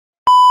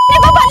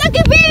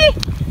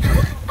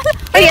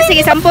Sige,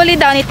 sige, sampuli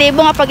daw ni Tebo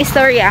nga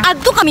pag-istorya.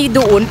 Adto kami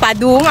doon,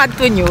 padung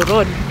adto nyo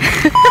ron.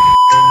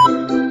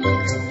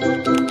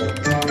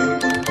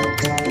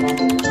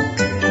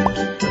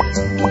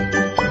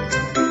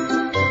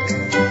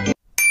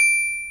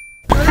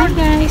 Hi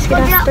guys,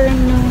 good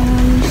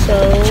afternoon. So,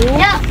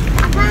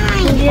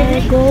 we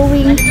are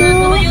going to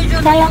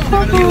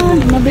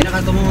Talacogon.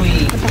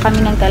 Punta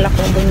kami ng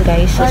Talacogon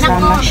guys.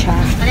 Sasama siya.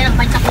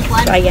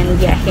 So, ayan,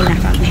 biyahe na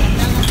kami.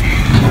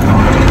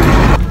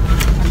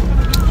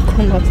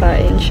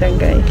 Kumakain siya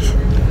guys.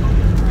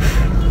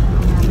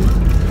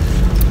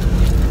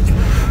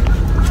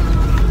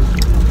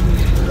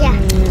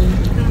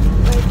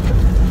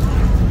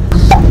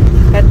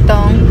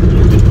 Katong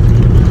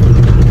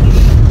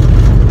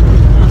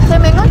sa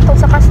mingon to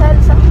sa kasal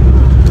sa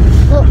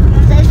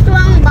sa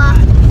estuang ba?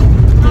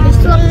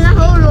 Estuang na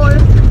hulol.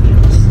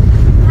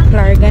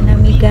 larga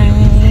nami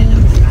guys.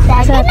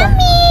 Larga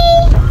nami.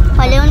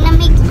 Palaw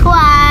nami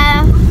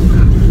kwa.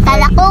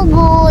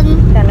 Talacogon.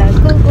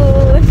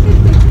 Talacogon.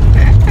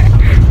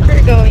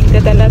 We're going to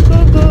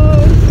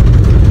Talacogon.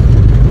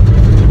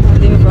 Oh,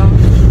 di ba?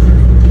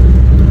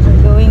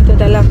 We're going to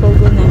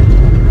Talacogon na.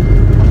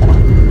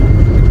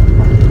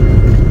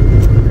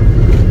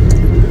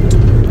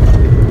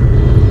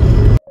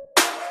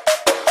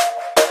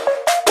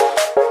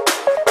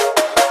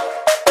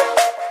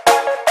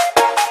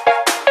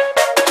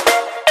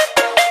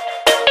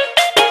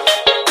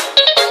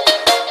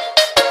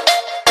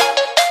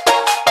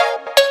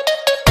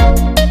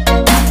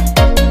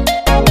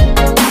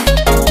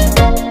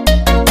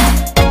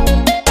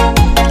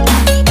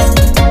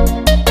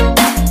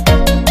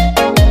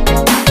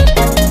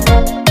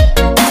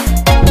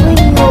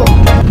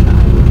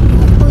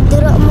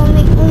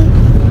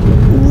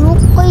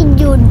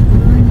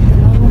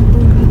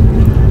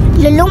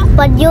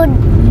 Lumpad yun.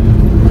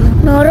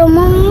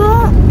 Normal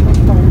mo.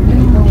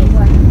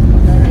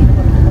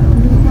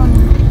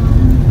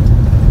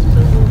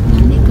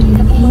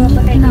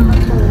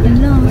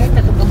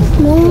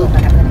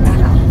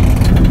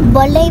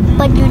 Balay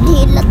pa yun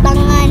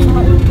hilatangan.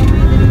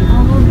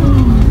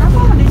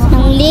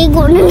 Nang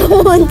ligo na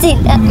naman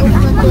sila. Hindi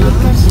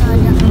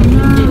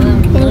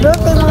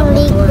mong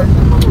ligo.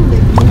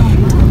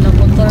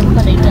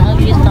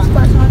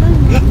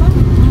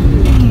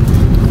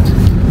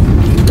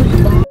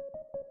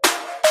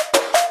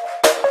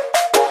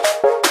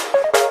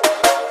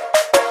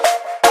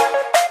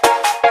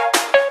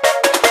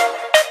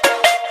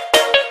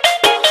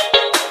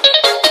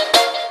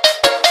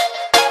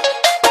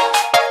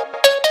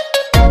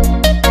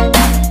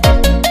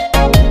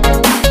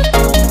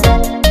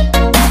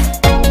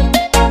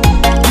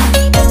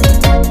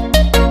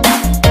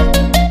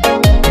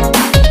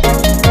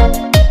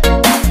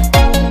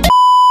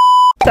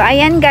 So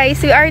ayan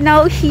guys, we are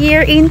now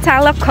here in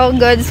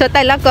Talacogon. So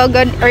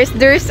Talacogon,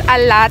 there's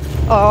a lot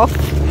of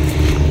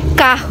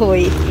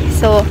kahoy.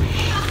 So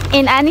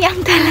inani ang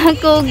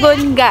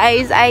Talacogon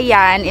guys,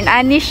 ayan,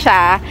 inani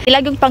siya.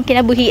 Ilagong pang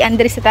kinabuhian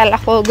diri sa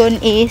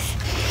Talacogon is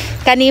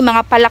kani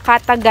mga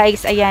palakata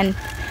guys, ayan.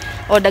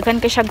 O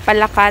daghan ka siyang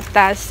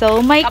palakata.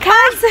 So my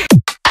cousin.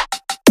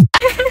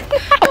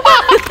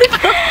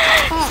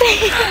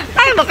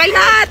 Ay,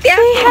 makailahat yan.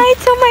 Say hi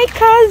to my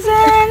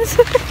cousins.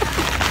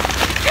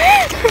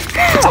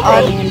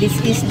 And this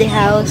is the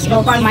house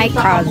of my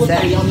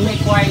cousin.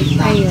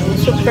 Ayun,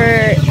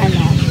 super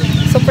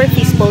super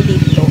peaceful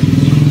dito.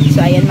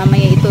 So ayan,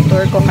 mamaya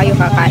itutour ko kayo,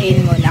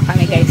 kakain muna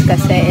kami guys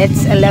kasi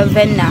it's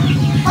 11 na.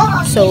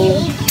 So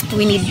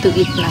we need to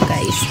eat na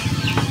guys.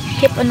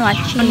 Keep on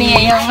watching.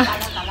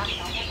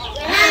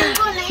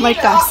 My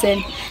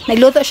cousin,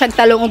 nagluto siya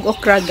talong ug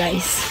okra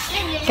guys.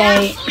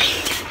 Kay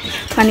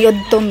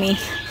maniod to me.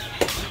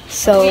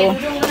 So,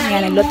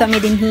 yan, nagluto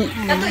mi din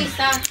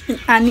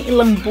ani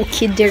ilang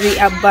bukid diri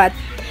but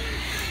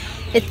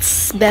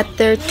it's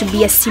better to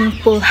be a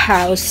simple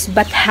house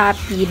but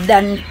happy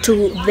than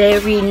to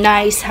very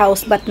nice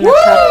house but not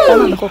happy.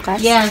 Tama ba ko,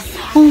 Kas? Yes.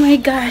 Oh my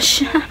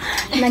gosh.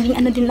 Naging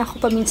ano din ako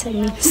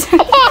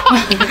paminsan-minsan.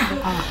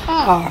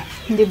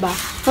 Di ba?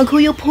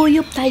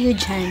 Maghuyop-huyop tayo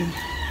dyan.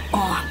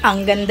 Oh,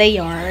 ang ganda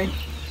yarn.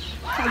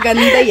 Ang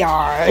ganda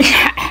yarn.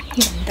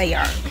 Ganda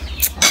yarn.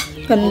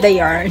 Ganda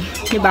yarn.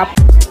 Di ba?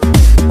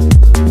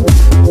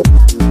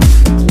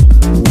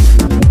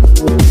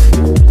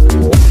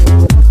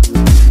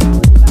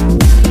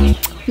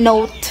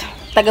 Note,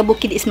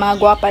 taga-Bukid is mga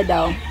gwapa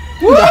daw.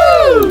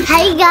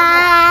 Hi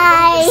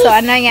guys! So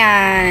ano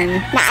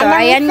yan? So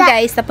ayan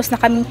guys, tapos na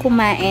kaming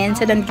kumain.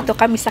 So nandito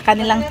kami sa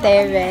kanilang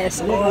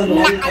terrace.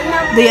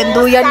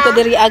 Duyan-duyan ko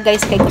diri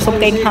guys, kay kusog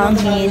kayong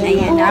hangin.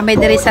 Ayan, may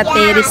diri sa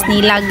terrace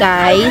nila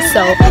guys.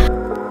 So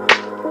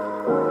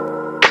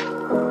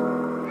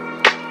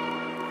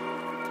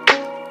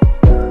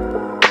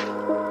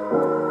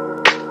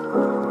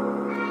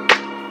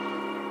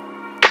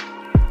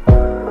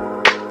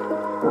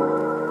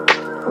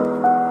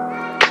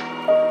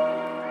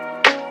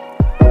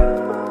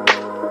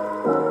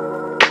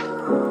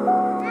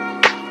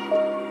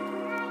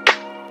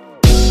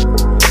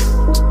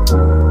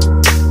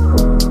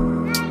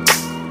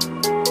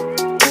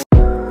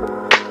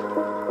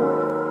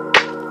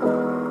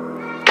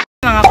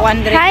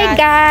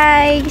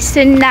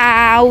So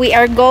now, we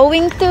are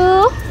going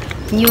to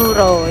New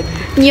road.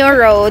 New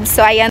Road.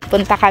 So, ayan,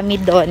 punta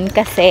kami doon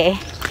kasi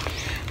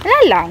wala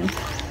lang.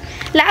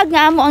 Laag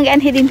nga mo ang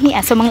ganhidinhiya.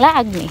 So,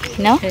 manglaag ni,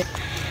 no?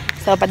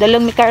 So,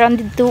 padulong mi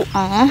karon dito,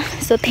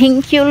 So,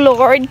 thank you,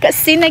 Lord,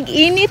 kasi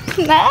nag-init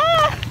na.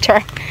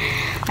 Char.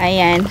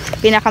 Ayan,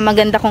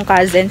 pinakamaganda kong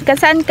cousin.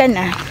 Kasaan ka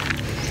na?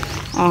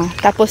 Oh,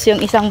 tapos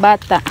yung isang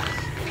bata.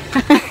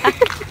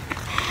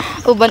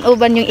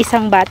 Uban-uban yung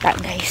isang bata,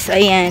 guys.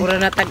 Ayan. Puro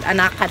na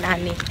tag-anakan,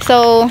 ani.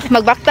 So,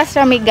 magbaktas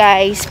kami,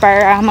 guys,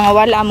 para mga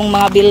wala among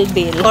mga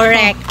bilbil.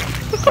 Correct.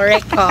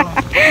 Correct ko.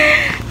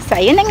 So,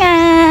 ayun na nga.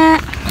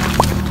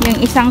 Yung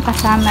isang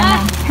kasama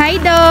na.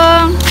 Hi,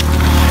 Dong!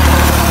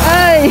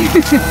 Ay!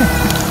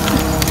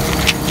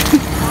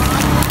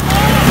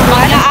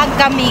 Maglaag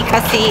kami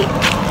kasi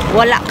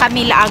wala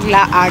kami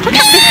laag-laag.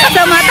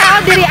 So, mga tao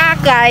diri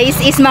guys,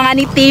 is mga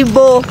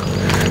nitibo.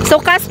 So,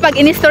 kas pag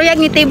inistoryag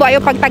nitibo,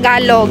 ayo pag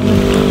Tagalog.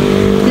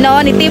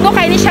 No, nitibo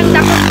kayo ni siyang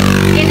dako.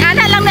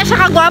 Inana lang na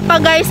siya kagwapa,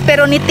 guys,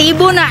 pero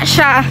nitibo na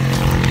siya.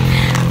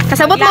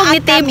 Kasabot mo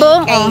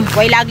nitibo.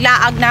 Way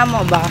lag-laag na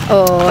mo ba?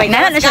 Oh,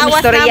 inana na siya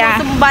istorya.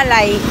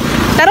 Sumbalay.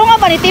 Taro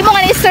nga ba, nitibo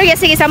nga ni istorya.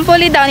 Sige,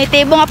 sampuli daw,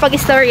 nitibo nga pag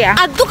istorya.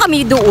 Adto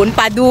kami doon,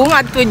 padung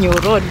adto New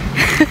road.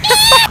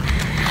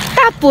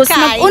 Tapos,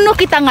 mag-uno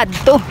kita nga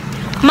to.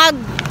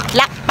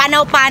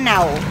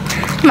 Panaw-panaw.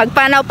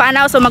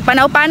 Magpanaw-panaw. So,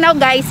 magpanaw-panaw,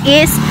 guys,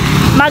 is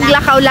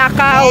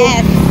maglakaw-lakaw.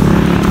 Yes.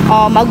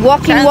 Oh,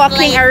 mag-walking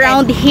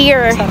around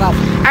here. Sarap.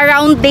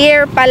 Around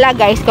there pala,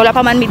 guys. Kung wala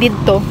pa man mi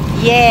dito.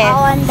 Yes.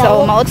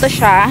 So, mauto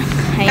siya.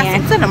 Ayan.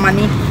 Kasi naman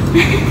eh.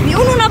 May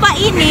uno na ba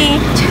ini?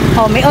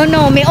 Oh, may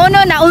uno. May uno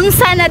na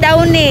unsa na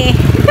daw ni.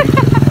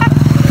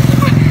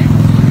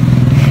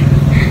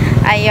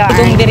 Ayun.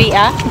 Itong diri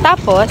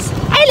Tapos,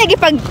 ay lagi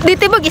pag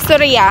dito bag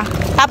istorya.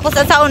 Tapos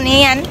ang saon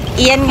iyan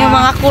yung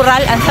mga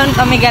kural. Ang saon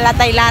kami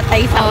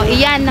galatay-latay sa Oh,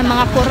 iyan na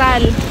mga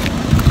kural.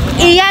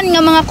 Iyan nga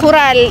mga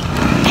kural.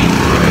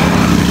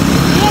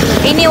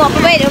 Iniwa pa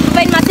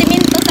ba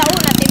masiminto sa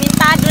una,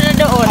 simentado na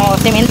doon. Oh,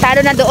 simentado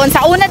na doon.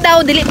 Sa una daw,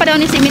 dili pa daw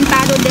ni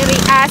simentado diri.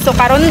 So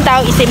karon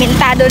daw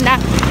isimentado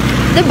na.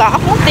 'Di ba?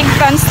 Ako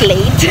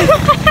translate.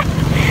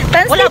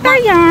 Translator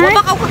yan.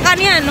 Wala ka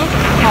kakanian, no?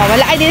 Oh,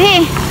 wala ay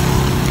diri.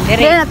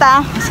 Diri na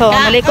ta. So,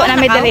 maliko na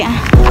may diri.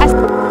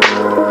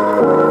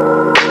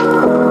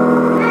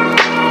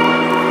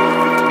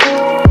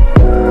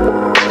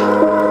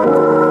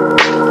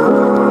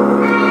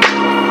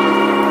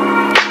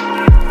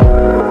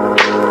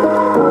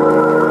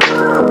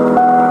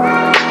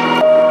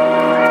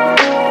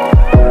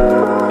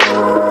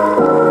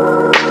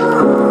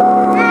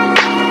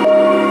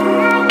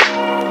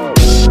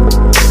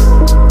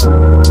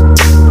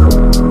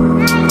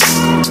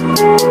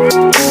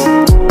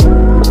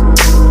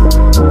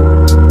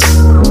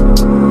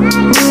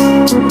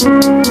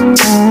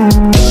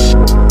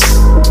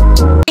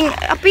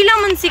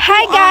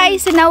 Hi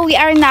guys, so now we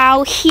are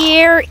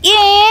here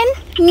in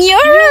New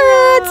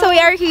Road. So we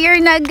are here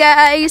na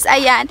guys.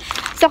 Ayan.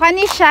 So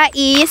kani siya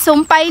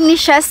sumpay ni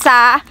siya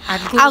sa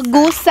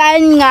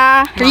Agusan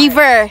nga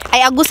river.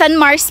 Ay Agusan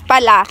Mars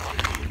pala.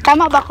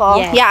 Tama ba ko?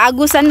 Yes. Yeah,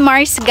 Agusan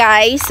Mars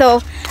guys.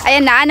 So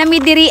ayan na nami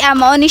diri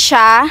mao ni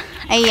siya.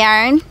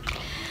 Ayan.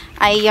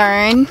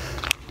 Ayan.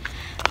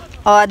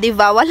 Oh, di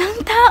ba? Walang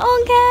tao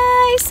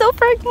guys.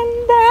 Super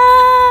ganda.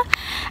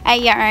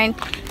 Ayan.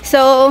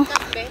 So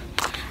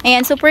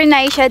ayan, super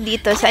nice siya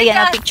dito. So, ayan,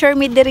 na-picture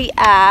me diri,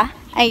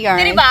 Ayan.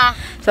 Diri ba?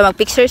 So,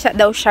 mag-picture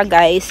daw siya,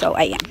 guys. So,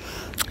 ayan.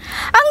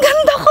 Ang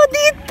ganda ko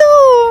dito!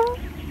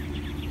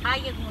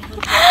 Ayag mo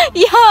doon.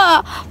 Yeah!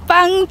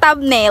 Pang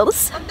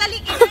thumbnails. Pagdali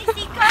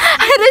kinay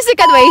Ano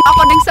sikat, wait. Ako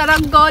ng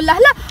saranggola.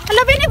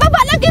 Hala, binibaba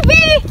lagi,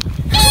 Bi!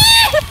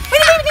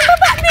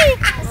 Binibaba, Bi!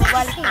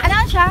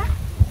 Ano siya?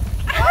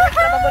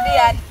 Ano ba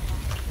diyan?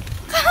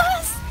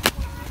 Kas!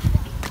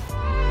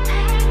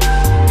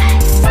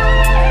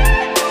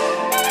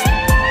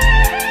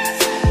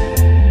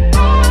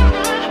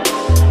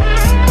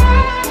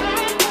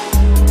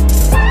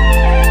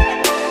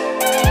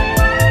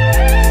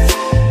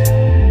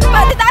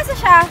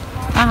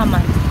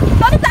 Man.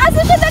 Bakit taas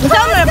na siya? Gusto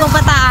mo na pang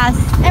pataas?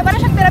 Eh,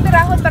 para siyang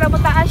birabirahon para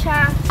mataas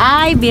siya.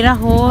 Ay,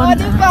 birahon. Oh,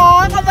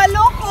 diba?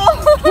 Kabalo ko.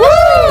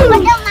 No,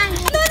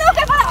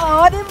 kaya pa.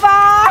 Oh,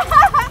 diba?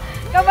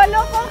 Kabalo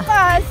ko,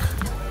 Kas.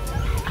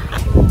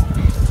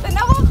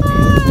 Tanawa ka.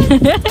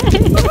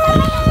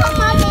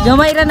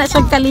 Gamay ra na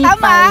siyang kalipay.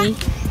 Tama.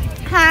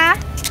 Ha?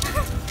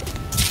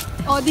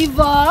 Oh,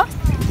 diba?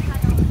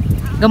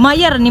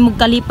 Gamay ra ni mong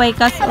kalipay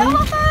kas.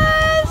 Tanawa, Kas.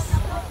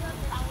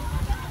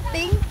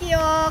 Thank you.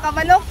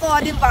 Kabalo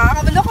ko, diba?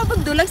 Kabalo ko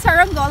pagdulag sa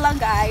saranggola,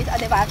 guys. O,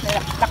 diba?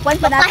 Takwan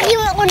pa natin.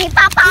 Papahiwa ko ni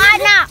Papa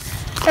Ana.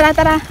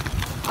 Tara.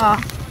 Oh.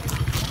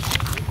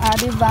 Ah,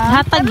 diba?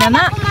 Hatag na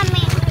na.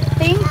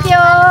 Thank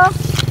you.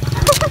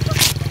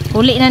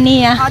 Uli na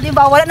niya. Ah,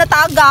 diba? Wala na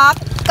tagak.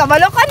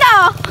 Kabalo ka na.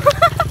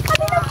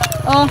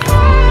 Oh.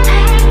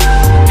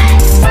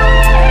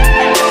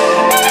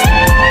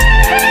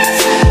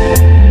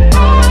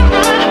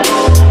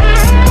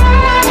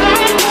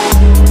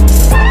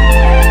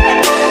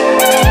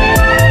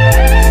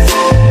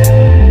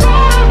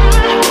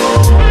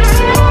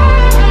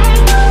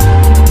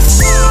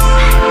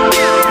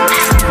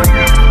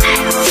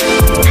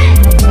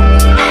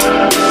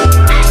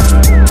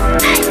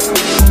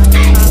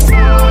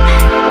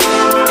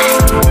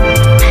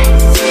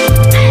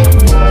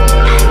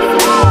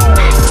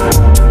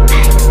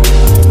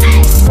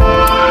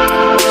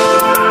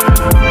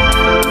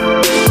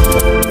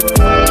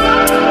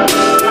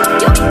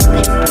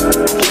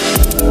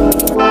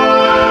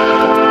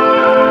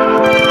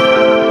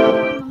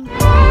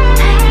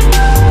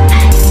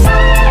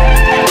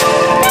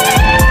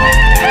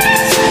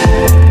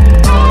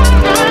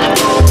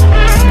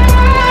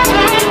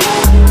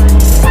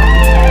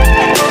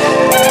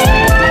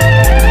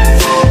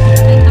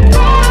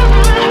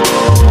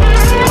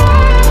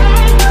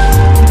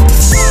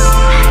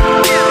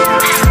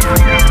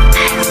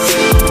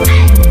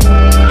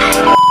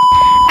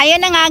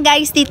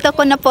 guys, dito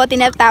ko na po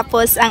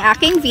tinatapos ang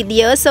aking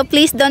video. So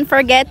please don't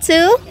forget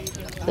to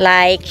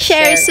Like,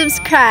 share,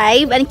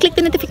 subscribe, and click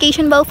the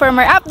notification bell for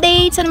more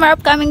updates and more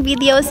upcoming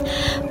videos.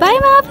 Bye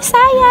mga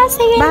Bisaya!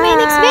 See you in my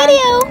next Bye.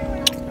 video!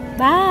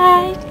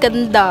 Bye!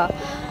 Ganda!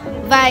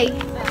 Bye!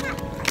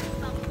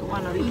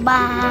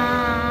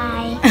 Bye.